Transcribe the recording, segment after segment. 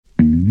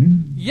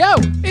Yo,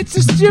 it's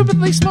a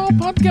stupidly small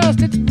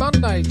podcast. It's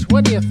Monday,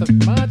 20th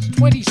of March,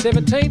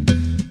 2017.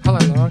 Hello,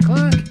 Lauren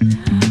Clark.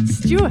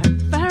 Stuart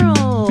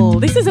Farrell.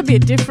 This is a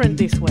bit different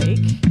this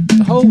week.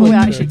 The whole week.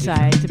 Well, I should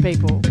say to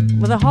people.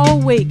 Well, the whole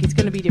week is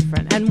going to be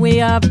different. And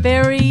we are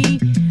very,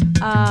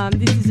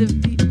 this is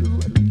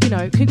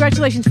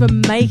congratulations for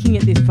making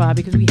it this far,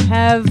 because we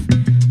have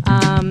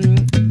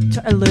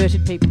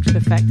alerted people to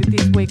the fact that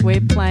this week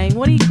we're playing,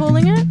 what are you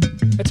calling it?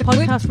 It's a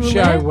podcast clip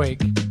roulette? show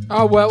week.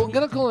 Oh, well, I'm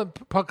going to call it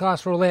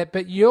podcast roulette,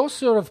 but you're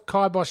sort of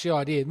kibosh the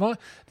idea.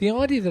 The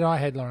idea that I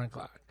had, Lauren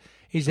Clark,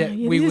 is that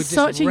we would just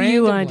such randomly... a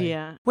you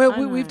idea.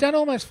 Well, we've done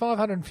almost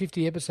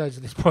 550 episodes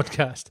of this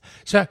podcast.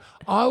 So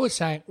I was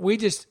saying we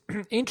just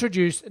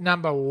introduce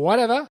number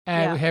whatever,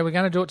 and how we're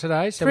going to do it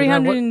today. So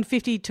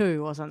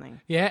 352 or something.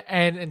 Yeah,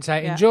 and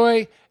say,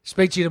 enjoy,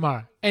 speak to you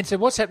tomorrow. And so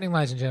what's happening,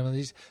 ladies and gentlemen,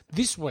 is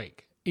this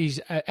week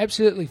is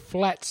absolutely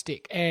flat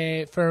stick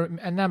for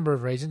a number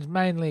of reasons,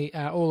 mainly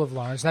all of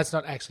Lauren's. That's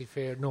not actually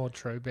fair nor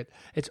true, but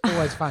it's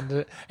always fun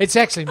to... It's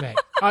actually me.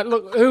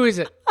 Look, who is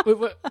it?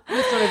 Let's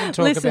not even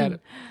talk about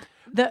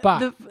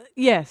it.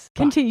 Yes,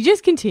 continue.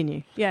 Just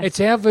continue. Yes. It's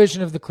our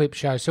version of the clip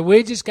show. So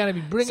we're just going to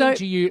be bringing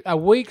to you a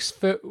week's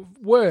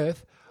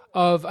worth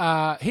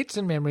of hits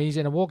and memories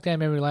and a walk down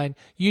memory lane.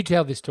 You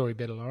tell this story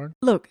better, Lauren.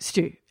 Look,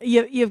 Stu,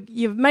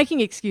 you're making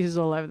excuses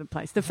all over the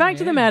place. The fact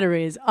of the matter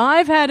is,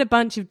 I've had a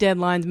bunch of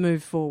deadlines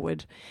move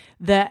forward,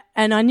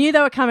 and I knew they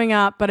were coming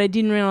up, but I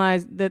didn't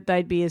realise that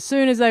they'd be as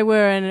soon as they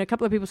were. And a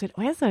couple of people said,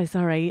 "We're so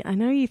sorry. I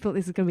know you thought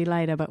this was going to be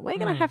later, but we're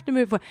going to have to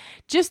move forward."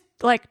 Just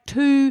like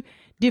two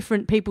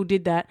different people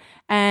did that,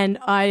 and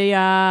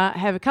I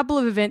have a couple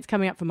of events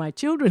coming up for my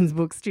children's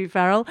book, Stu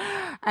Farrell.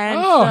 And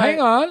hang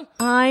on.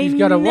 You've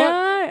got a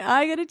what?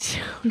 I got a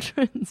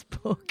children's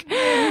book.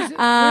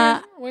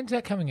 When's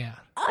that coming out?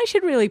 I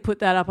should really put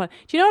that up on...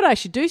 Do you know what I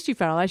should do, Stu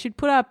Farrell? I should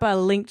put up a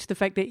link to the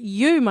fact that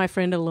you, my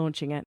friend, are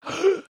launching it.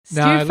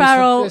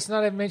 Let's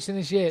not even mention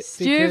this yet.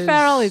 Stu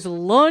Farrell is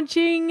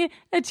launching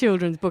a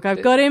children's book.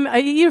 I've got him.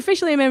 You're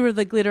officially a member of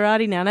the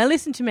Glitterati now. Now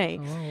listen to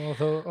me. Oh, well, I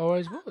thought I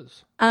always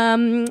was.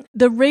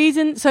 The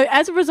reason... So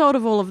as a result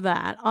of all of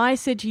that, I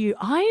said to you,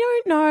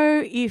 I don't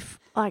know if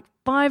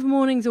 5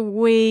 mornings a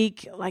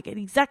week, at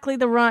exactly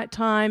the right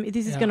time,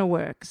 this is going to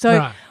work.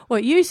 So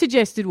what you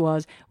suggested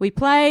was we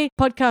play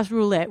podcast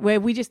roulette, where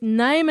we just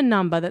name a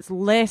number that's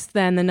less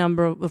than the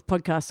number of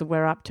podcasts that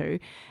we're up to,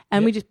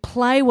 and we just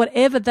play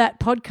whatever that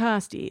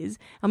podcast is,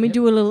 and we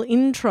do a little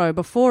intro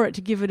before it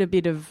to give it a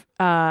bit of,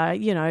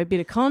 a bit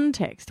of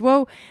context.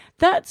 Well,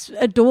 that's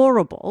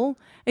adorable.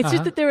 It's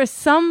just that there are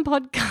some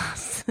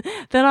podcasts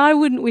that I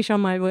wouldn't wish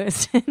on my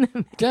worst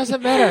enemy.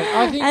 Doesn't matter.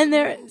 I think... And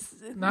there is...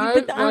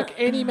 No, like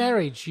any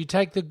marriage, you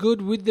take the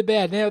good with the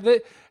bad. Now,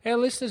 our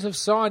listeners have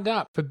signed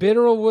up for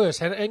better or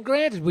worse. And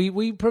granted,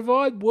 we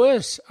provide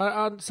worse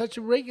on such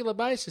a regular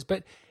basis.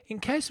 But in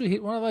case we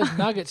hit one of those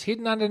nuggets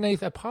hidden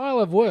underneath a pile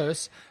of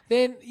worse,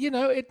 then,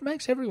 it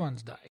makes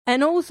everyone's day.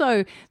 And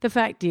also, the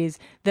fact is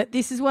that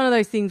this is one of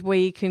those things where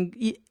you can,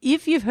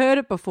 if you've heard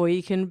it before,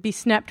 you can be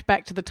snapped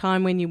back to the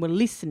time when you were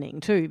listening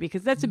too,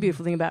 because that's the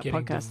beautiful thing about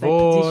podcasts.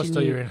 Divorced,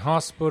 or you're in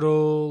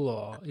hospital,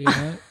 or,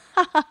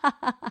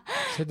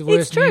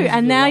 It's true,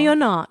 and now you're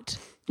not.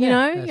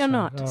 You're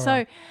not. Right.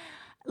 So,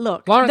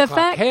 look, Lauren the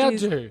Clark, fact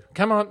is...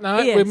 Come on,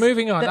 we're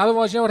moving on.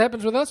 Otherwise, you know what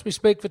happens with us? We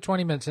speak for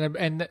 20 minutes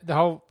and the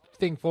whole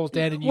thing falls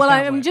down and you can't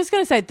I'm wait. just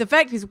going to say, the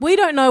fact is we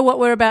don't know what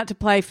we're about to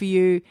play for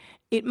you.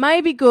 It may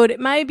be good, it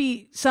may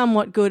be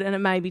somewhat good, and it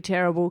may be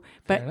terrible,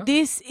 but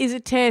this is a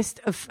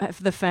test of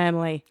the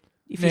family.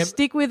 If you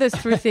stick with us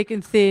through thick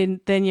and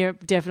thin, then you're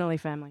definitely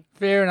family.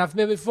 Fair enough.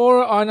 Now,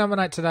 before I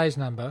nominate today's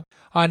number,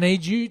 I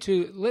need you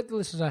to let the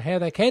listeners know how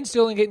they can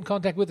still get in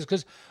contact with us,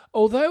 because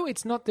although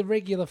it's not the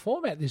regular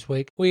format this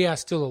week, we are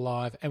still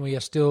alive and we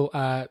are still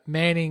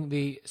manning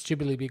the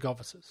Stupidly Big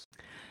offices.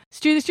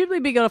 Stu, the Stupidly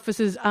Big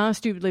offices are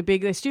stupidly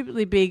big. They're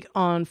stupidly big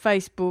on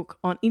Facebook,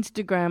 on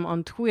Instagram,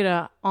 on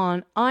Twitter,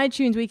 on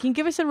iTunes, where you can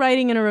give us a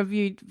rating and a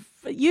review.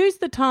 Use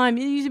the time,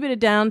 use a bit of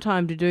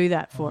downtime to do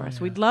that for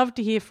us. We'd love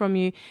to hear from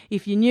you.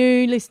 If you're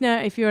new listener,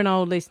 if you're an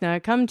old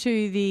listener, come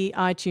to the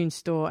iTunes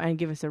store and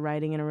give us a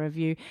rating and a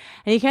review.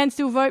 And you can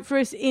still vote for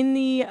us in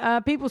the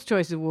People's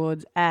Choice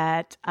Awards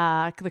at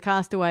the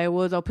Castaway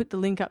Awards. I'll put the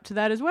link up to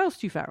that as well,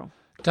 Stu Farrell.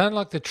 Don't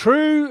like the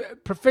true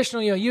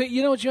professional.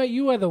 You know what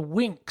you are the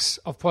Winx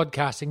of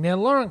podcasting. Now,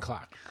 Lauren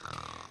Clark,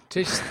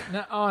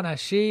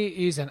 she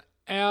is an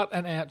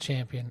out-and-out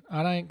champion.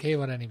 I don't care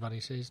what anybody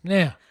says.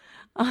 Now,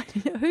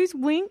 who's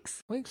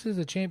Winx? Winx is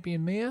a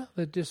champion mare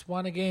that just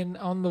won again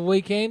on the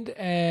weekend,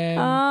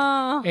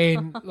 and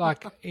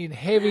in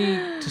heavy,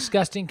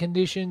 disgusting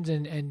conditions,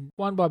 and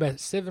won by about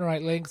 7 or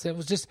 8 lengths. It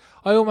was just,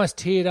 I almost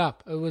teared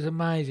up. It was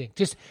amazing.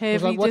 Just heavy, it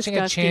was like watching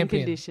disgusting a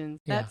champion.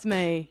 Conditions. Yeah.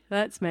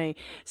 That's me.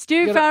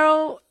 Stu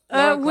Farrell.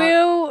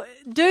 We'll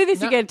do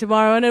this again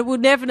tomorrow, and it will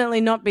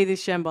definitely not be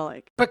this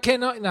shambolic. But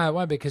can I? No, it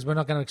won't be, because we're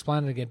not going to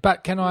explain it again.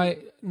 But can I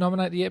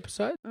nominate the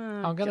episode?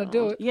 I'm going to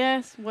do it.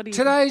 Yes. What do you?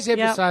 Today's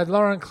episode,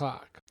 Lauren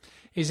Clark,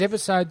 is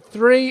episode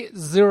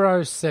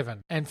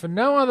 307, and for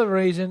no other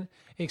reason,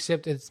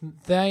 except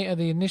they are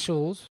the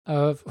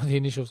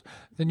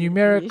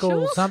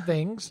numerical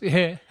somethings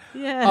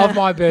of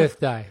my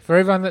birthday. For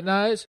everyone that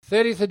knows,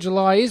 30th of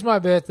July is my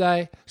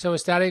birthday, so we're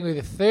starting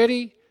with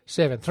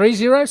 37.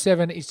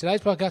 307 is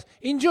today's podcast.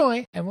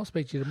 Enjoy, and we'll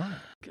speak to you tomorrow.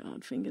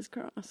 God, fingers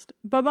crossed.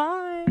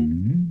 Bye-bye.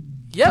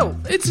 Yo,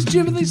 it's a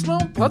Stupidly Small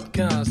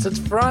podcast. It's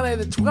Friday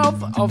the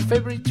 12th of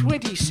February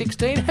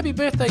 2016. Happy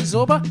birthday,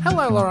 Zorba.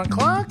 Hello, Lauren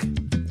Clark.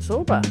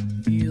 Zorba?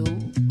 You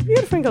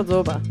got a friend called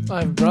Zorba?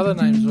 I have a brother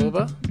named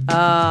Zorba.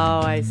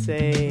 Oh, I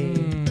see.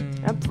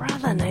 A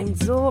brother named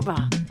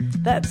Zorba.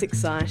 That's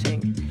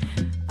exciting.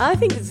 I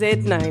think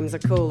Zed's names are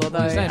cool,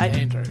 although... His name's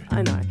Andrew.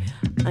 I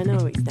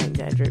know his name's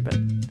Andrew, but...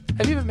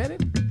 Have you ever met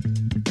him?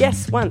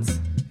 Yes, once.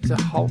 He's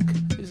a Hulk,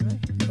 isn't he?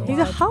 He's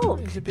a Hulk?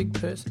 He's a big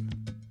person.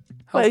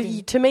 Well,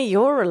 to me,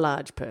 you're a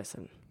large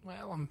person.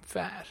 Well, I'm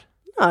fat.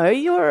 No,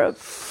 you're a...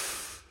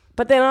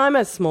 But then I'm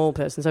a small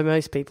person, so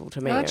most people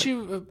to me Aren't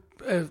you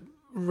a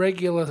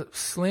regular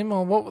slim,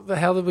 or what the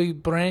hell did we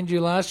brand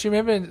you last year?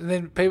 Remember? And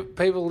then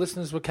people,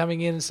 listeners were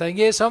coming in and saying,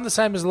 yes, I'm the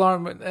same as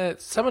Lauren.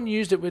 Someone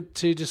used it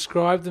to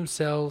describe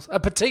themselves. A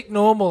petite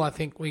normal, I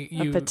think.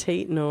 A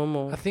petite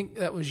normal. I think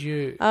that was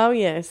you. Oh,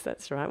 yes,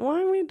 that's right.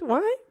 Why?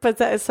 But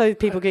that so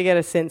people could get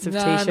a sense of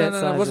T-shirt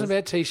sizes. No, it wasn't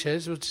about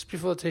T-shirts. It was just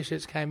before the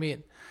T-shirts came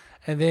in.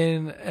 And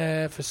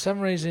then for some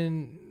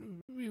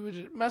reason,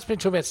 must have been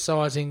talking about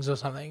sizings or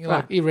something,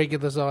 like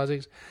irregular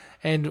sizings.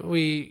 And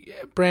we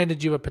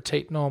branded you a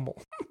petite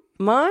normal.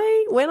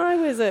 I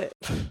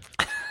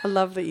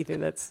love that you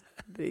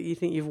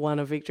think you've won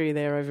a victory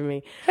there over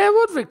me. How,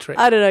 what victory?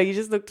 I don't know. You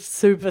just looked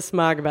super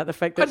smug about the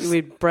fact that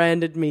you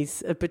branded me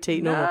a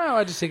petite normal. No,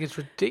 I just think it's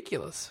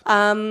ridiculous.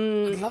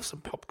 I'd love some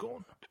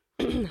popcorn.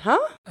 Huh?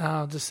 Oh,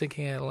 I'm just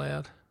thinking out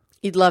loud.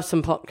 You'd love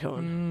some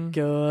popcorn.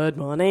 Good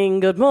morning.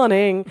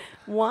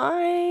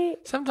 Why?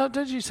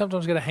 Don't you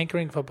sometimes get a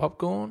hankering for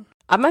popcorn?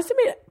 I must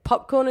admit,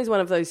 popcorn is one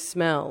of those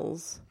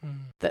smells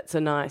that's a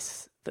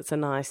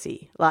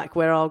nicey. Like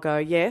where I'll go,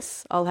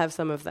 yes, I'll have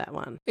some of that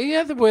one. You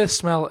know the worst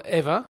smell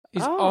ever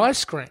is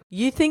ice cream.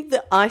 You think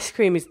the ice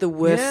cream is the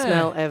worst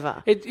smell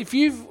ever? If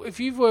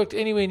you've worked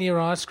anywhere near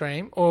ice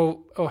cream or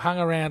hung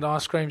around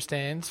ice cream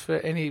stands for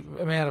any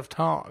amount of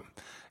time,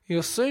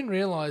 you'll soon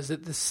realise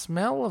that the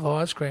smell of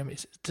ice cream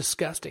is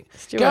disgusting.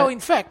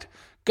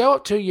 Go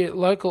up to your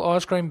local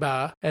ice cream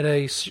bar at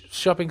a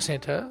shopping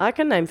centre. I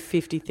can name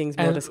 50 things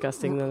more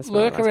disgusting than the smell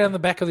of ice cream. Lurk around the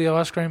back of the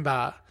ice cream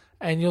bar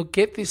and you'll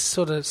get this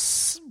sort of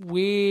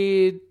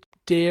weird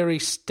dairy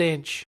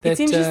stench.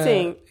 It's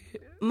interesting.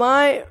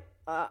 That's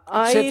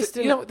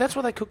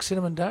why they cook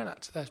cinnamon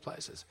donuts at those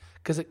places,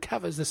 because it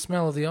covers the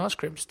smell of the ice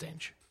cream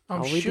stench.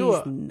 I'm sure. It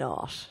is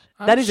not.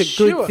 That is a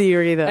good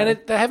theory, though. And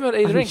they haven't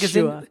either in, because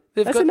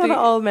that's another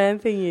old man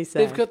thing you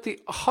say. They've got the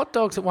hot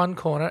dogs at one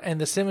corner and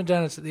the cinnamon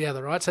donuts at the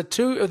other, right? So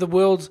two of the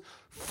world's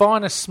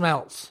finest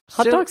smells.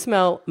 Hot dog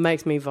smell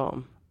makes me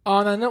vom.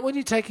 Oh, no, not when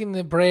you're taking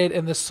the bread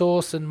and the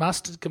sauce and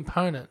mustard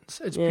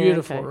components. It's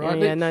beautiful, right?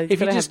 Yeah, no,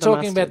 if you're just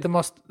talking about the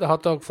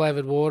hot dog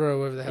flavoured water or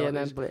whatever the hell it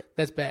is,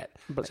 that's bad.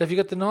 So if you've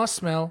got the nice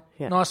smell,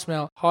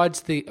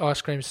 hides the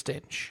ice cream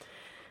stench.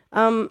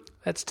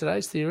 That's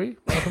today's theory.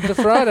 Welcome to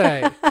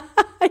Friday.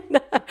 I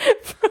know.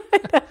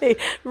 Friday.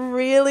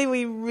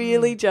 We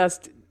really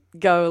just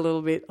go a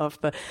little bit off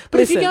the...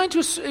 But if you're going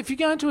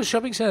to a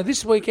shopping centre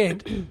this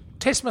weekend,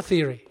 test my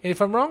theory. And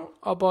if I'm wrong,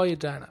 I'll buy you a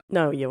donut.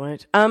 No, you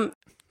won't.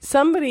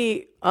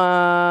 Somebody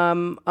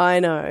I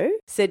know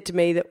said to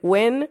me that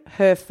when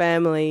her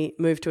family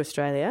moved to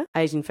Australia,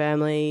 Asian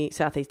family,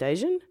 Southeast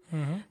Asian,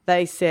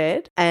 they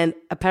said, and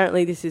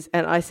apparently this is,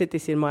 and I said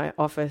this in my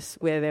office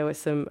where there was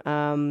some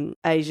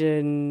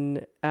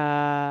Asian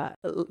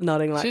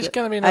nodding like... Is this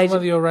going to be another one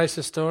of your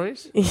racist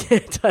stories? Yeah,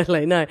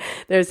 totally. No,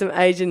 there are some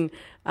Asian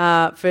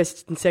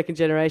first and second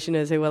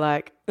generationers who were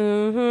like,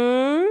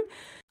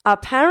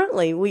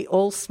 Apparently, we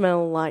all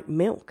smell like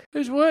milk.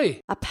 Who's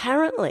we?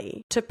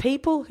 Apparently, to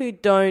people who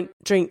don't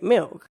drink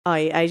milk,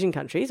 i.e. Asian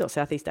countries or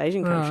Southeast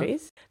Asian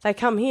countries, they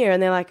come here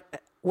and they're like,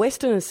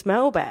 Westerners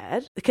smell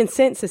bad. The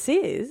consensus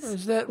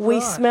is that we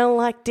smell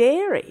like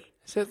dairy.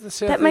 Is that the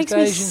Southeast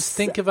Asians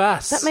think of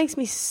us? That makes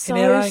me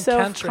so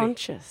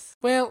self-conscious.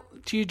 Well,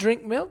 do you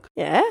drink milk?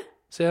 Yeah.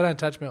 See, I don't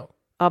touch milk.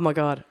 Oh, my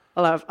God.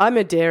 I'm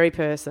a dairy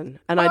person,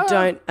 and I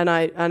don't, and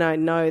I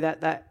know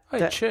that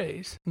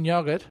cheese and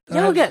yogurt.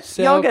 Yogurt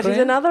is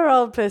another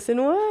old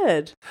person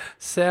word.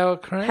 Sour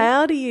cream.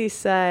 How do you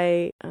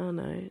say? Oh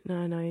no,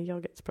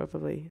 yogurt's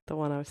probably the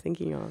one I was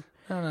thinking of.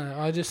 No,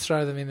 I just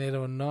throw them in there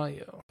to annoy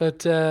you.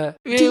 But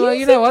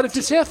you know what? If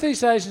the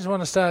Southeast Asians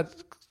want to start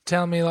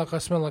telling me like I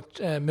smell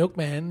like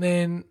milkman,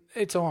 then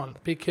it's on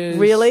because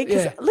really.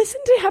 Because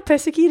listen to how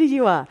persecuted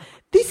you are.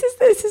 This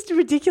is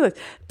ridiculous.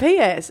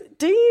 P.S.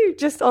 Do you,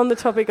 just on the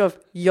topic of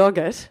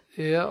yogurt?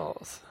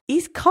 Yes.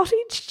 Is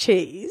cottage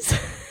cheese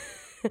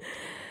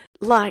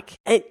like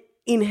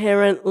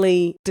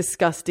inherently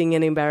disgusting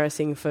and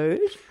embarrassing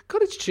food?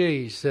 Cottage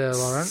cheese,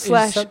 Lauren, /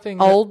 is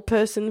something old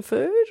person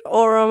food?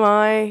 Or am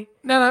I...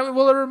 No,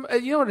 well,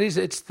 you know what it is?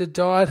 It's the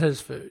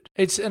dieter's food.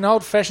 It's an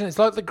old-fashioned, it's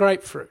like the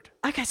grapefruit.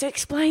 Okay, so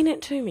explain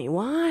it to me.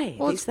 Why?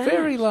 Well, it's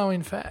very low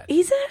in fat.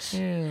 Is it?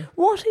 Yeah.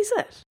 What is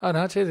it? I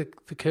don't know, it's either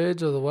the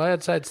curds or the whey.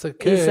 I'd say it's the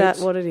curds. Is that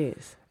what it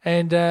is?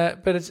 And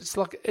but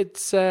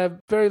it's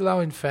very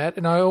low in fat,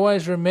 and I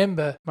always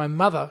remember my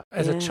mother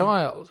as a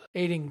child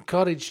eating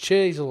cottage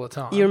cheese all the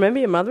time. You remember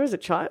your mother as a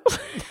child?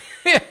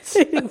 Yes,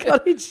 eating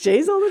cottage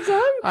cheese all the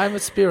time. I'm a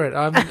spirit.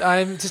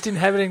 I'm just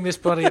inhabiting this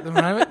body at the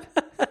moment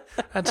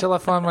until I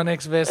find my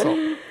next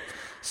vessel.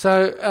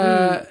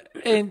 So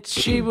and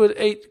she would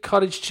eat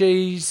cottage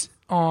cheese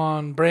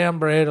on brown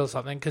bread or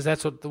something, because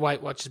that's what the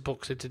Weight Watchers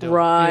book said to do.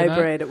 Rye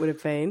bread it would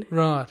have been.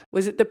 Right.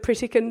 Was it the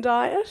Pritikin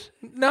diet?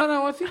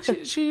 No, I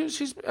think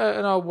she's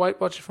an old Weight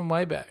Watcher from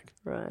way back.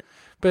 Right.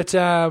 But,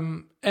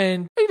 and,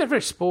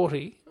 very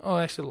sporty. Oh,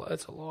 actually,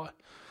 that's a lie.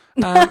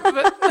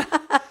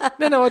 But,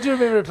 no, I do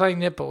remember her playing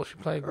netball. She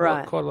played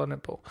quite a lot of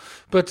netball.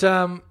 But,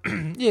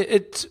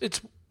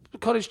 it's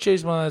cottage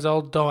cheese is one of those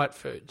old diet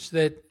foods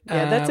that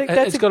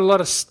it's got a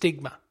lot of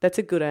stigma. That's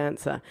a good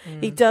answer.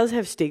 It does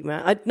have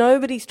stigma.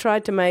 Nobody's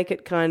tried to make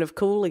it kind of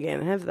cool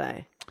again, have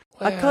they?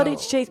 Well,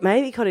 cottage cheese.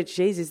 Maybe cottage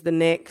cheese is the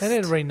next. They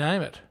didn't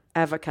rename it.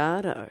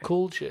 Avocado.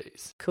 Cool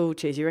cheese. Cool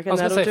cheese. You reckon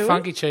that'll do it? I was going to say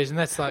funky cheese, and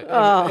that's like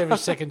every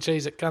second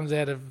cheese that comes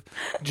out of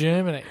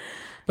Germany.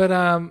 But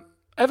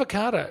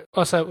avocado.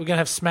 Oh, so we're going to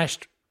have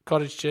smashed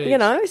cottage cheese. You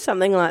know,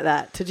 something like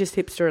that to just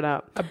hipster it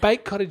up. A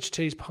baked cottage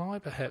cheese pie,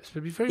 perhaps, but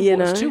it'd be very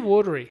it's too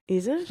watery.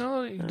 Is it?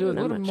 No, you can do a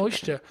lot of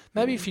moisture.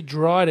 Maybe if you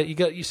dried it, you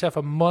got yourself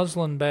a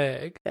muslin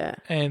bag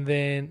and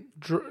then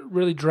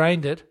really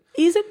drained it.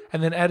 Is it?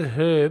 And then added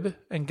herb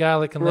and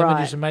garlic and lemon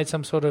juice and made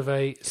some sort of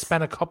a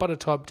spanakopita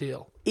type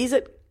deal. Is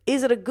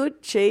it a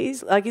good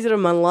cheese? Like, is it a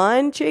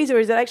maligned cheese, or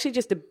is it actually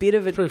just a bit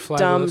of a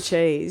dumb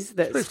cheese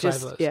that's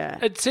just flavorless.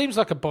 It seems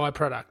like a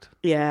byproduct.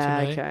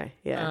 Yeah. Okay.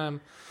 Yeah.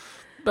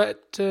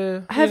 But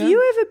have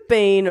you ever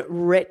been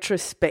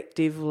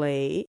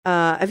retrospectively?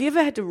 Have you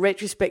ever had to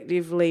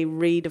retrospectively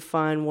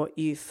redefine what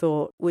you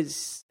thought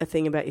was a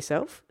thing about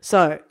yourself?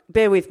 So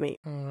bear with me.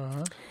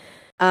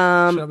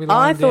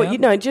 I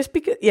thought just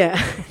because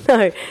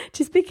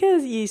just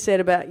because you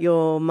said about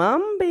your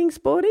mum being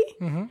sporty.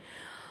 Mm-hmm.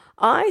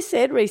 I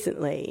said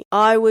recently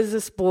I was a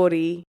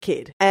sporty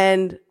kid,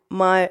 and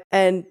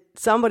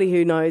somebody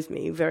who knows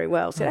me very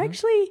well said,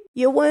 actually,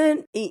 you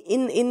weren't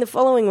in the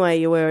following way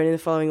you were, and in the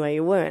following way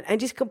you weren't. And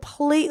just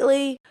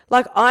completely,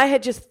 like, I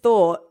had just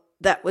thought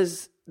that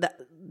was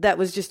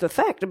just a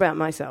fact about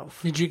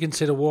myself. Did you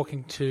consider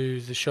walking to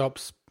the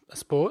shops a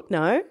sport?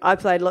 No, I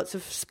played lots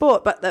of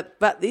sport, but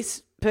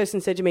this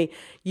person said to me,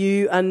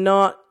 you are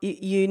not,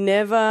 you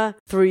never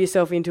threw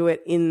yourself into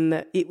it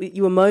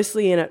you were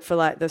mostly in it for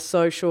like the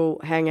social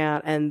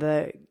hangout and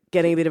the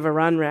getting a bit of a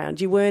run round.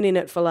 You weren't in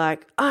it for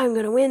like, I'm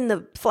going to win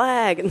the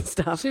flag and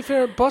stuff. So if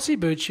you're a bossy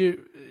boots,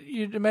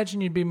 you'd imagine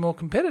you'd be more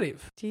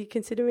competitive. Do you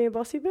consider me a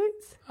bossy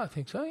boots? I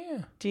think so,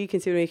 yeah. Do you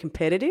consider me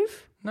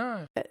competitive?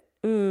 No.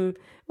 Well,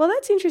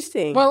 that's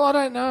interesting. Well, I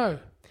don't know.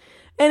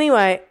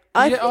 Anyway,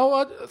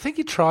 I think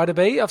you try to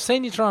be. I've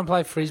seen you try and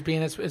play frisbee,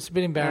 and it's a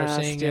bit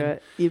embarrassing.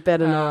 Stuart, you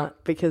better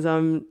not, because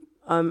I'm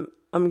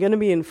going to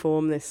be in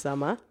form this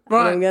summer.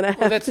 Right.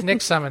 Well, that's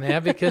next summer now,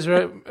 because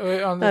we're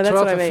on the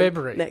 12th of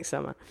February. Next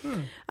summer.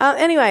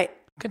 Anyway,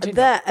 continue.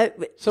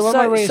 So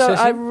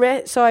I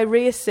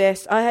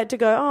reassessed. I had to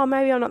go, oh,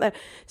 maybe I'm not that.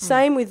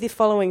 Same with the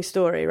following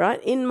story,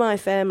 right? In my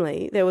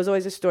family, there was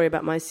always a story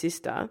about my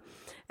sister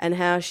and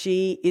how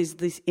she is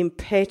this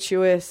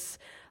impetuous,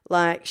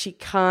 like, she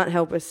can't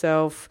help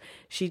herself.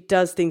 She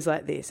does things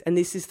like this. And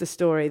this is the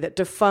story that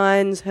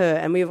defines her.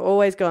 And we've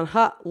always gone,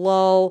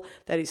 lol,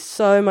 that is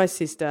so my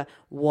sister.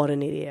 What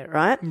an idiot,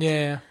 right?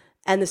 Yeah.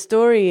 And the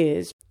story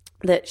is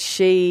that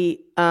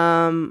she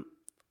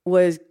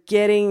was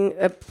getting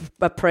a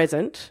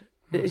present.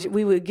 Mm-hmm.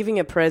 We were giving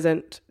a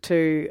present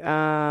to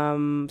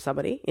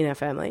somebody in our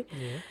family,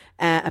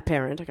 a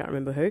parent, I can't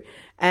remember who.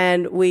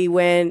 And we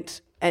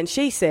went... And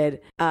she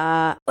said,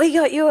 we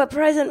got you a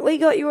present.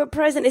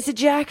 It's a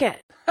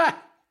jacket. Oh,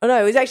 no,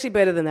 it was actually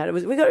better than that. It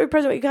was, we got you a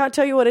present. We can't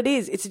tell you what it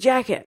is. It's a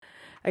jacket.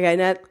 Okay,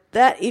 now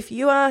that if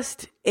you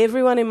asked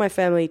everyone in my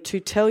family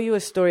to tell you a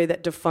story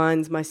that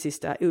defines my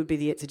sister, it would be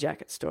the It's a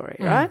Jacket story,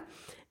 right?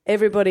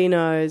 Everybody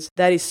knows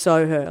that is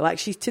so her. Like,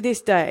 she's to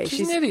this day.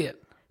 She's an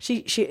idiot.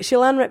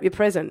 She'll unwrap your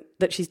present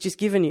that she's just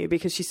given you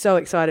because she's so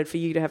excited for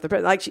you to have the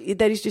present. Like,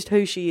 that is just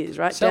who she is,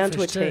 right? Selfish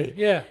down to a T.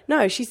 Yeah.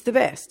 No, she's the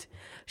best.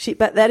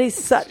 But that is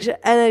such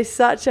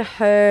a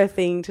her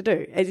thing to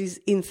do. It is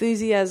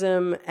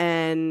enthusiasm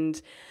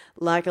and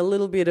like a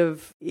little bit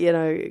of,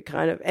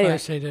 kind of... Anyway,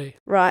 OCD.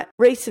 Right.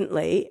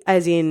 Recently,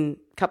 as in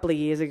a couple of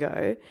years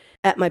ago,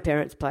 at my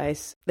parents'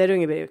 place, they're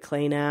doing a bit of a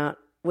clean out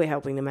We're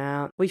helping them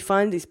out. We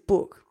find this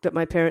book that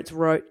my parents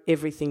wrote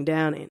everything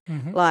down in.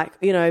 Like,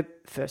 you know,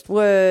 first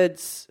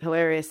words,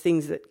 hilarious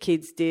things that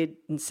kids did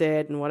and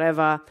said and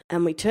whatever.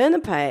 And we turn the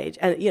page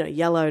and, you know,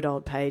 yellowed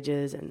old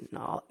pages and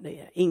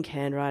ink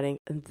handwriting.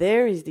 And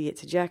there is the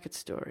It's a Jacket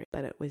story,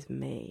 but it was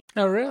me.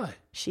 Oh, really?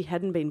 She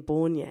hadn't been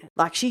born yet.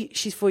 Like,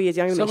 she's 4 years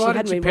younger than me. So why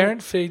did your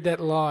parents feed that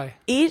lie?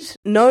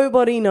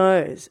 Nobody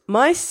knows.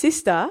 My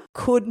sister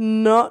could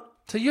not.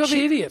 So you're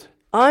the idiot.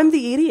 I'm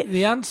the idiot.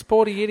 The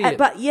unsporty idiot.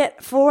 But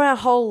yet, for our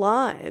whole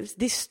lives,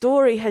 this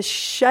story has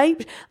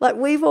shaped, like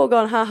we've all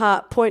gone,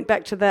 point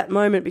back to that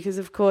moment because,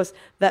 of course,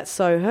 that's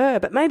so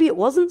her. But maybe it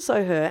wasn't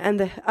so her.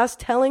 And us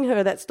telling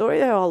her that story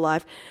her whole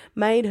life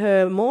made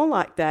her more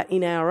like that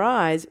in our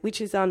eyes,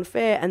 which is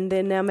unfair. And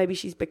then now maybe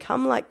she's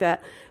become like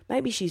that.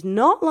 Maybe she's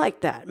not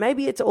like that.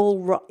 Maybe it's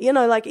all right. You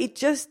know, like it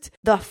just,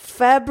 the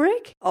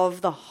fabric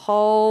of the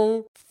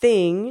whole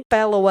thing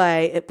fell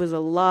away. It was a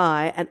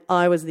lie and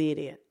I was the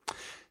idiot.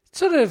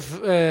 Sort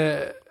of,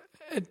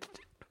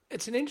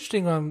 it's an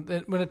interesting one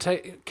when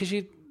because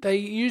they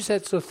use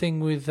that sort of thing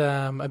with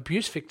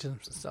abuse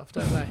victims and stuff,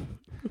 don't they?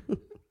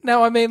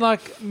 No, I mean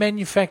like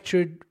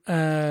manufactured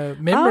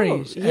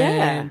memories,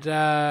 and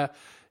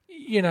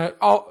you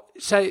know,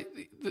 say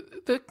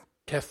the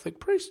Catholic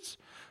priests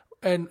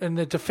and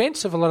the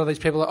defence of a lot of these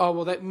people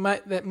are, that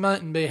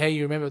mightn't be how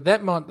you remember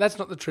that's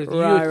not the truth.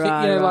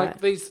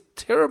 Like these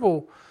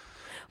terrible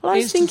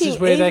instances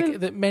where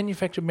that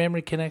manufactured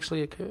memory can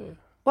actually occur.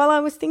 Well,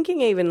 I was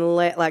thinking even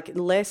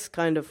less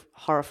kind of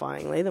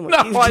horrifyingly than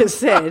what you just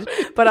said,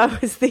 but I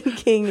was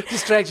thinking...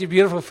 Just drags your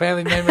beautiful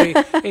family memory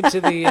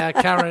into the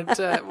current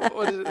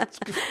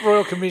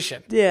Royal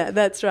Commission. Yeah,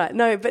 that's right.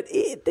 No, but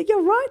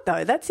you're right,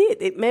 though. That's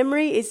it.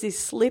 Memory is this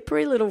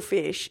slippery little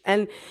fish,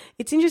 and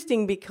it's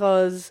interesting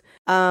because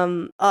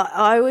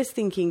I was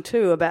thinking,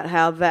 too, about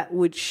how that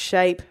would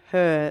shape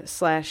her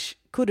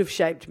 / could have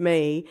shaped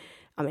me.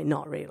 I mean,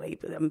 not really,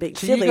 but I'm being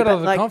silly. You got all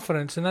the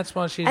confidence, and that's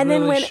why she's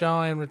really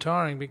shy and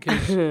retiring,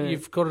 because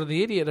you've got her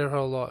the idiot her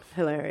whole life.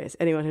 Hilarious.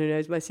 Anyone who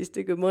knows my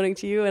sister, good morning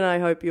to you, and I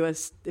hope you are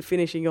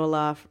finishing your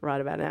laugh right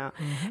about now.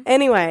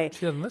 Anyway.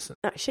 She doesn't listen.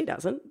 No, she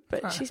doesn't,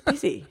 but she's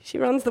busy. She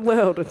runs the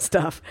world and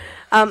stuff.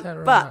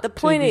 Right? But the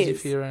point is... Too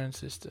busy for your own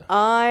sister.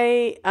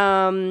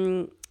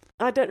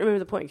 I don't remember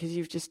the point because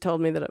you've just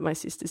told me that my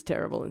sister's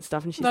terrible and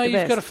stuff and she's the best. No,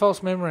 you've got a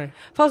false memory.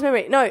 False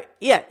memory. No,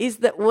 yeah, is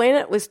that when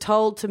it was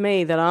told to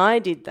me that I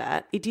did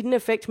that, it didn't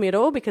affect me at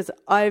all because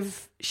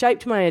I've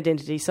shaped my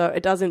identity, so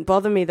it doesn't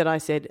bother me that I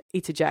said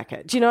it's a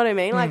jacket. Do you know what I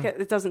mean? Like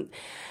it doesn't...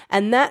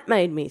 And that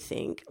made me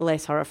think,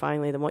 less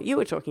horrifyingly than what you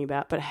were talking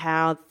about, but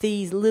how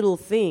these little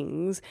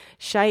things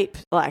shape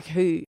like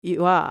who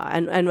you are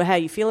and how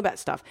you feel about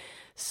stuff.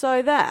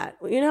 So that,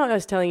 you know, I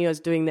was telling you I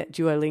was doing that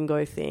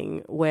Duolingo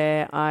thing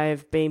where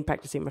I've been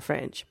practicing my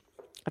French.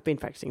 I've been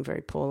practicing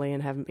very poorly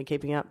and haven't been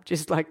keeping up,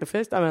 just like the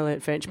first time I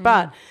learned French.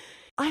 But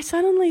I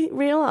suddenly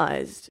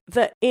realised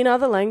that in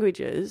other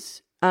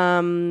languages,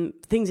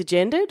 things are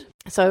gendered.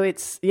 So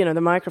it's, you know,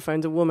 the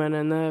microphone's a woman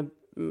and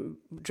the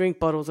drink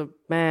bottle's a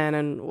man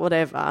and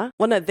whatever.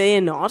 Well, no, they're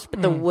not,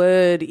 but the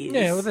word is.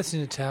 Yeah, well, that's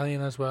in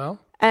Italian as well.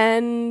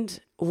 And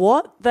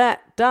what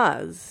that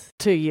does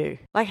to you,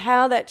 like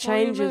how that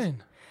changes. What do you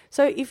mean?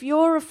 So if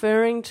you're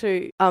referring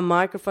to a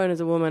microphone as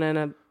a woman and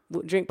a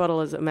drink bottle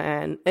as a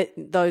man,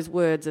 those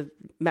words are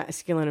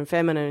masculine and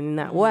feminine in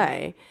that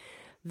way,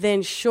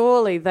 then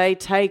surely they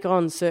take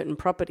on certain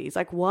properties.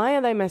 Like why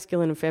are they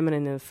masculine and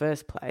feminine in the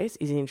first place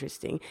is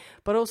interesting,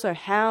 but also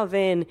how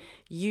then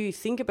you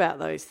think about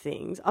those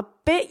things. I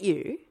bet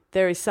you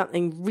there is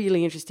something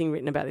really interesting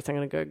written about this. I'm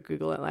going to go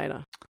Google it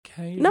later.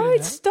 No,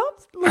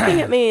 stop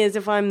looking at me as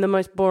if I'm the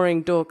most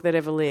boring dork that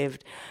ever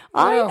lived.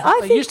 Well,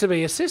 I used to be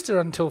your sister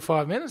until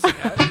 5 minutes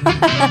ago.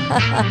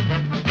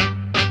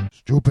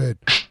 Stupid.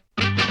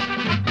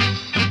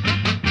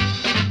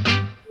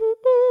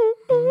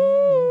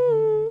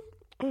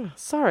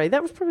 Sorry,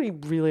 that was probably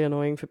really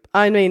annoying.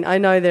 I mean, I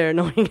know they're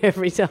annoying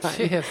every time.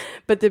 Yes.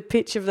 But the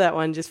pitch of that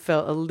one just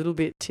felt a little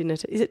bit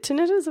tinnitus. Is it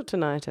tinnitus or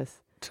tinnitus?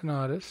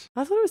 Tinnitus.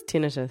 I thought it was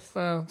tinnitus.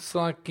 Well, it's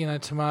like, you know,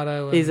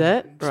 tomato and is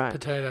it? Right.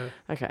 Potato.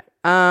 Okay.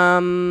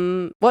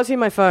 What's in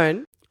my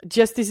phone?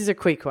 This is a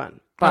quick one.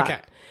 But,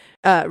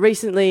 okay.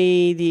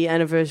 Recently, the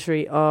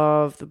anniversary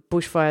of the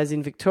bushfires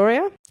in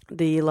Victoria,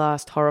 the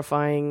last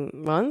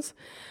horrifying ones.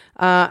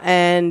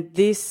 And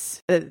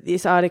this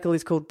article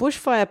is called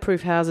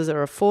Bushfire-Proof Houses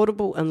Are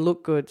Affordable and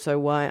Look Good, so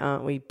why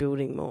aren't we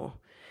building more?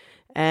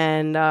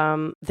 And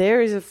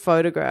there is a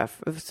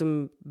photograph of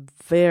some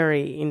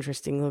very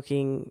interesting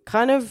looking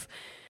kind of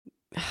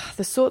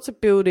the sorts of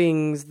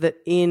buildings that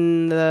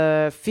in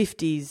the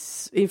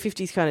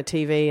 50s kind of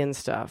TV and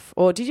stuff.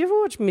 Or did you ever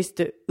watch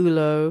Mr.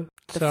 Hulot,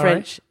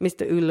 French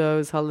Mr.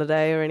 Hulot's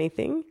Holiday or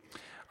anything?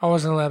 I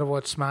wasn't allowed to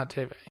watch smart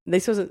TV.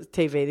 This wasn't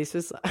TV.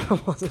 I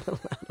wasn't allowed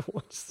to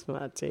watch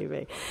smart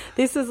TV.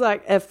 This is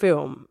like a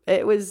film.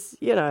 It was,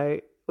 you know,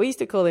 we used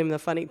to call him the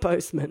funny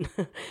postman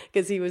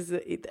because he was...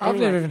 I've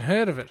never even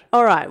heard of it.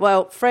 All right.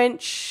 Well,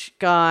 French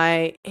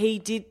guy,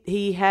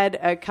 he had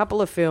a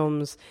couple of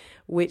films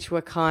which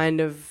were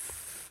kind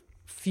of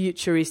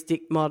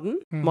futuristic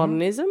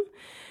modernism,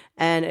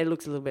 and it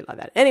looks a little bit like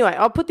that. Anyway,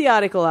 I'll put the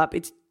article up.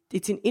 It's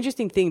an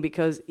interesting thing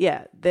because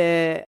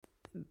they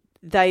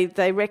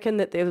reckon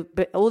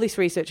that all this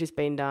research has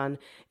been done.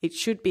 It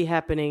should be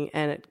happening,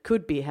 and it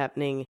could be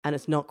happening, and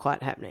it's not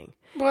quite happening.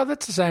 Well,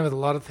 that's the same with a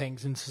lot of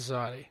things in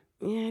society.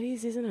 Yeah, it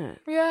is, isn't it?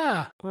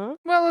 Yeah. Well,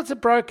 it's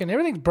broken.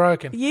 Everything's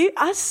broken. You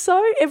are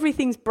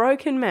everything's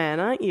broken, man,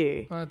 aren't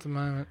you? Well, at the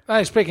moment.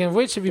 Hey, speaking of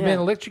which, have you been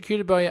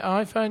electrocuted by your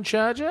iPhone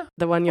charger?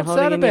 The one you're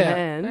holding in your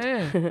hand?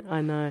 Yeah. I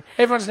know.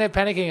 Everyone's now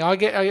panicking. I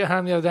get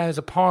home the other day and there's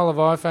a pile of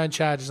iPhone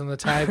chargers on the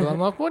table. I'm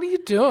like, what are you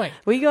doing?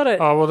 We got it.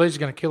 Oh, well, these are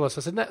going to kill us.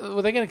 I said, no,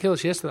 well, they're going to kill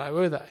us yesterday,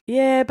 were they?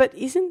 Yeah, but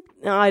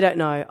I don't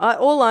know.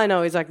 All I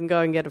know is I can go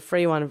and get a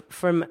free one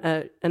from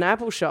an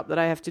Apple shop that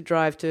I have to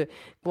drive to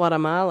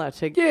Guatemala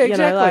to. Yeah,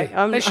 exactly.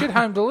 They should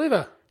home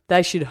deliver.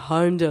 They should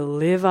home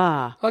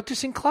deliver. Like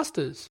just in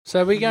clusters.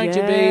 So we're going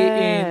to be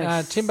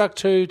in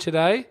Timbuktu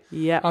today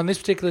on this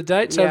particular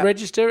date. So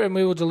register and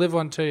we will deliver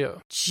one to you.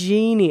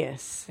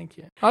 Genius. Thank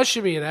you. I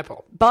should be at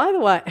Apple. By the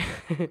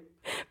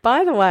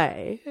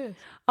way, yes.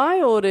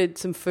 I ordered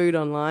some food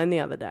online the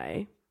other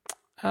day.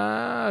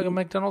 I got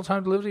McDonald's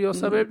home delivered to your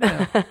suburb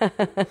now.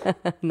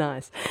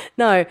 Nice.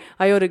 No,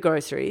 I ordered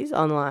groceries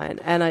online,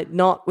 and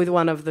not with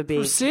one of the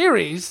big...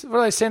 Series? What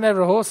do they send over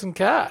a horse and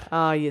cart?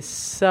 Oh, you're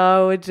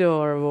so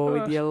adorable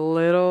with your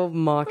little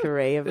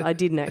mockery. I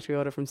didn't actually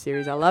order from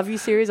Series. I love you,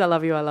 Series. I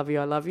love you, I love you,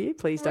 I love you.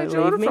 Please don't leave me. Did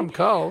you order from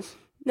Coles?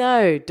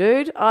 No,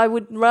 dude. I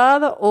would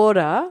rather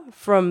order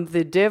from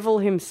the devil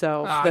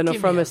himself than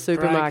from a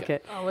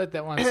supermarket. I'll let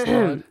that one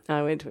slide.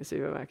 I went to a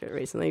supermarket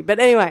recently. But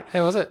anyway...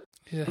 How was it?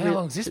 How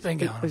long has this been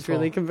going on? It was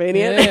really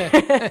convenient.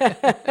 Yeah.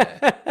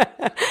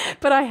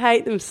 But I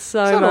hate them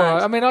so much.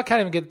 Right. I mean, I can't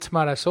even get the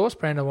tomato sauce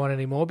brand I want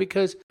anymore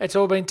because it's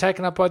all been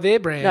taken up by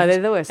their brand. No,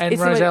 they're the worst. And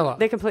Rosella.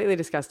 They're completely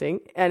disgusting,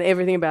 and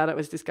everything about it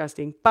was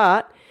disgusting.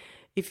 But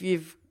if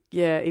you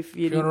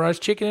want a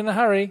roast chicken in a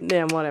hurry.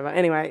 Yeah, whatever.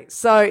 Anyway,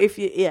 so if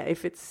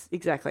it's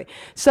exactly.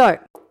 So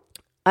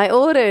I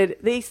ordered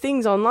these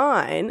things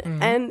online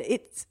and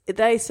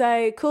they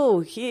say, cool,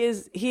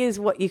 here's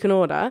what you can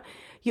order.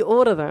 You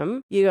order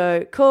them, you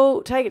go,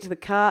 cool, take it to the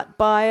cart,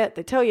 buy it,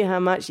 they tell you how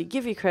much, you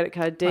give your credit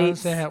card deets. I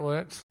understand how it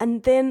works.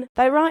 And then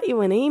they write you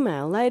an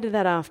email later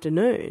that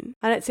afternoon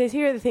and it says,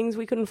 here are the things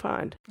we couldn't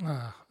find.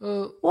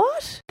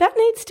 What? That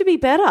needs to be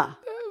better.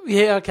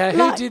 Yeah, okay.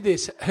 Who did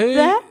this?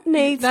 That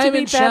needs to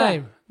be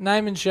better.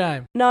 Name and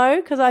shame. No,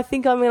 because I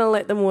think I'm going to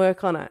let them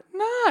work on it.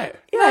 No,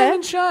 name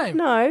and shame.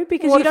 No,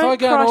 because what you don't if I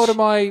go and order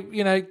my,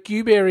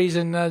 gooberries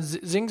and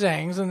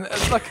zing-zangs and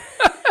like...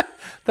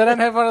 They don't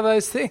have one of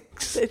those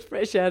things. It's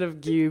fresh out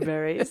of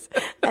gooberries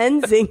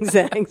and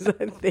zing-zangs,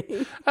 I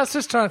think. I was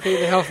just trying to think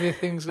of the healthier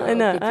things. I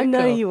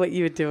know what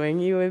you were doing.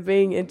 You were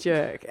being a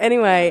jerk.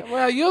 Anyway.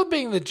 Well, you're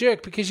being the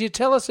jerk because you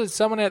tell us there's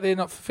someone out there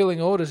not fulfilling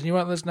orders and you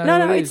won't let us know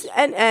who it is.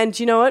 And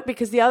you know what?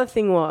 Because the other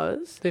thing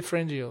was... They're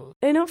friends of yours.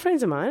 They're not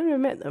friends of mine. I've never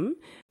met them.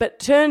 But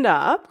turned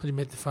up... You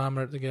met the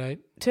farmer at the gate?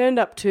 Turned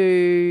up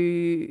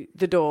to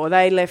the door.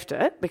 They left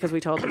it because we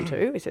told them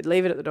to. We said,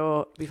 leave it at the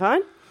door. Be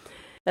fine.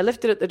 They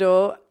left it at the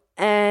door.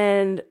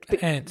 And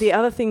the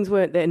other things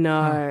weren't there.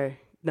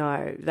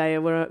 No, they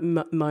were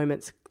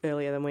moments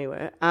earlier than we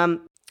were. And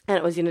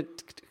it was in a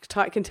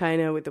tight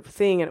container with the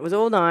thing, and it was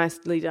all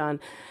nicely done.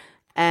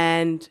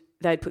 And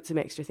they'd put some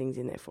extra things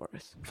in there for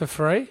us. For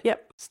free?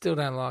 Yep. Still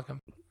don't like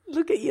them.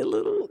 Look at your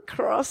little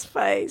cross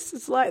face.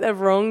 It's like they've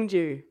wronged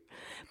you.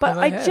 But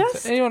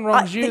if anyone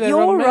wrongs you, they You're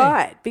wrong me.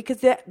 right, because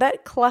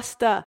that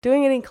cluster,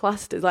 doing it in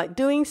clusters, like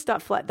doing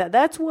stuff like that,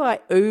 that's why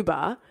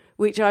Uber...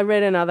 Which I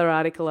read another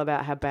article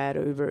about how bad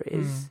Uber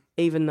is,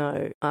 even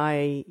though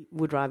I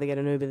would rather get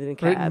an Uber than a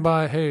cab. Written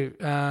by who?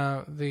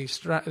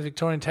 The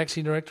Victorian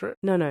Taxi Directorate?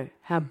 No,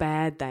 how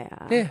bad they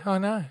are. Yeah, I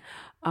know.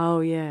 Oh,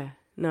 yeah.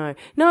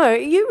 No,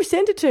 you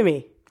sent it to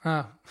me.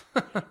 Oh.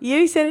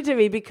 You sent it to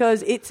me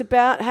because it's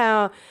about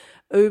how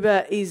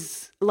Uber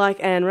is like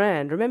Ayn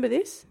Rand. Remember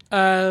this?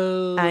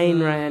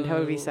 Ayn Rand,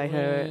 however you say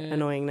her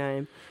annoying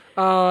name.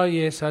 Oh,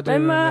 yes, I do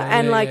remember.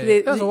 And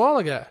that was a while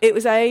ago. It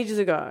was ages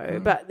ago,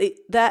 but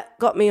that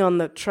got me on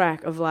the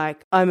track of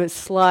like, I'm a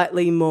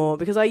slightly more,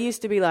 because I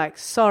used to be like,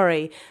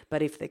 sorry,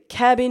 but if the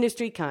cab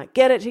industry can't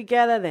get it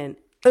together, then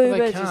Uber...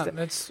 They can't.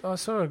 I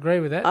sort of agree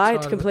with that. I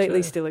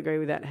completely still agree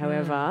with that.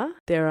 However,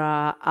 there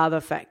are other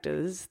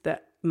factors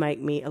that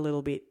make me a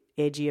little bit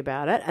edgy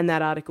about it, and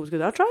that article was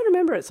good. I'll try and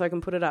remember it so I can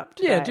put it up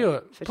today. Yeah, do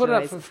it. Put it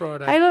up for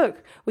Friday. Hey,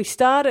 look, we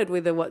started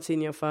with a what's in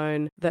your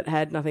phone that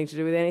had nothing to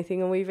do with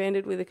anything, and we've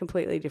ended with a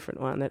completely different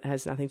one that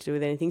has nothing to do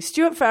with anything.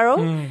 Stuart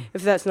Farrell,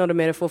 if that's not a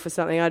metaphor for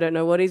something I don't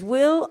know what is.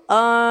 Will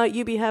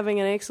you be having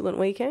an excellent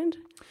weekend?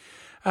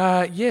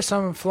 Yes,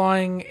 I'm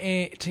flying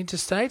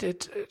interstate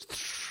at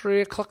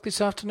 3 o'clock this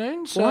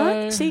afternoon. So...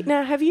 What? See,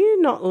 now, have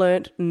you not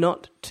learnt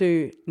not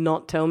to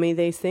not tell me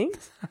these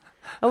things?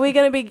 Are we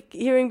going to be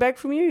hearing back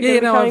from you?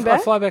 I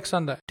fly back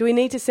Sunday. Do we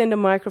need to send a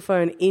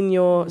microphone in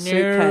your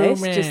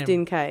suitcase just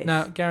in case?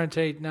 No,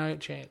 guaranteed, no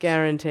chance.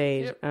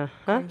 Guaranteed. Yep.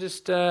 I'm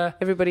just...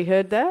 Everybody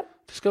heard that?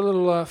 Just got a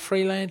little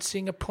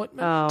freelancing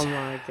appointment. Oh,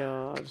 my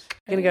God.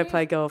 Going to go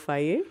play golf, are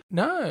you?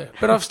 No,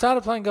 but I've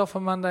started playing golf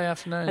on Monday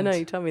afternoons. I know,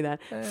 you told me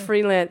that.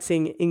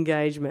 Freelancing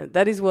engagement.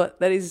 That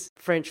is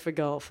French for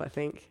golf, I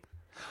think.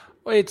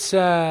 Well, it's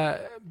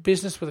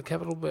business with a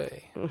capital B.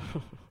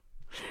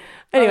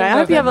 Anyway, I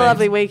hope you have a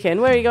lovely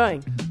weekend. Where are you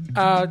going?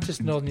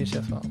 Just northern New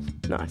South Wales.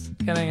 Nice.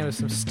 Going to hang out with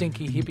some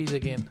stinky hippies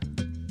again.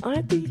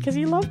 I think because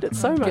you loved it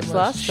so much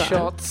last time.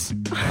 Shots.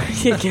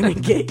 You're going to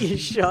get your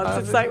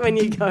shots. It's like when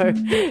you go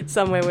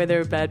somewhere where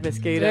there are bad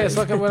mosquitoes. Yeah, it's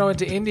like when I went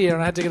to India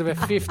and I had to get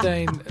about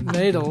 15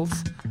 needles.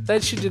 They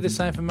should do the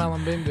same for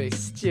Mullumbimby.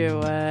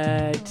 Stuart.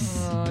 Right.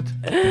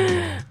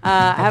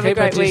 Have a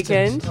great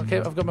weekend.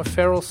 I've got my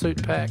feral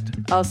suit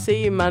packed. I'll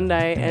see you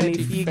Monday, and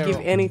if you give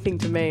anything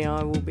to me,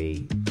 I will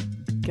be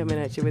coming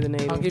at you with a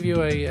needle. I'll give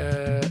you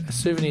a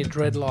souvenir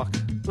dreadlock.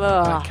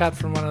 Cut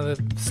from one of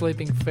the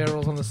sleeping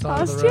ferals on the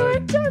side of the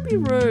road. Stuart, don't be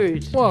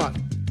rude. What?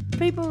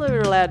 People are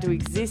allowed to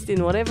exist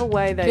in whatever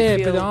way they feel.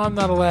 Yeah, but I'm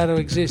not allowed to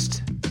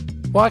exist.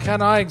 Why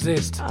can't I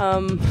exist?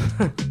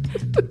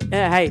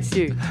 Hey,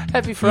 Stu.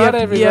 Happy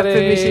Friday, everybody. You have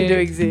permission to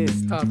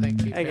exist. Oh,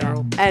 thank you,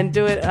 Carol. And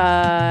do it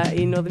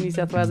in northern New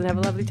South Wales and have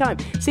a lovely time.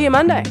 See you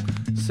Monday.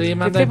 See you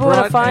Monday. If people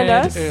want to find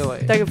us, early.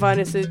 they can find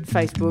us at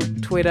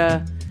Facebook,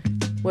 Twitter.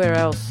 Where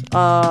else?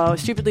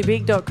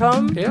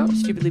 Stupidlybig.com. Yeah.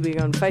 Stupidly Big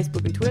on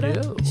Facebook and Twitter.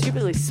 Yeah.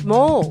 Stupidly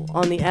Small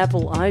on the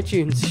Apple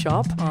iTunes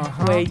shop,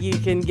 where you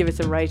can give us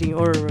a rating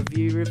or a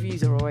review.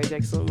 Reviews are always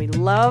excellent. We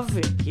love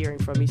hearing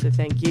from you, so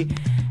thank you.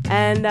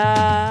 And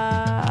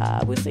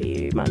we'll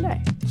see you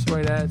Monday.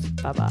 Sweet ads.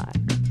 Bye-bye.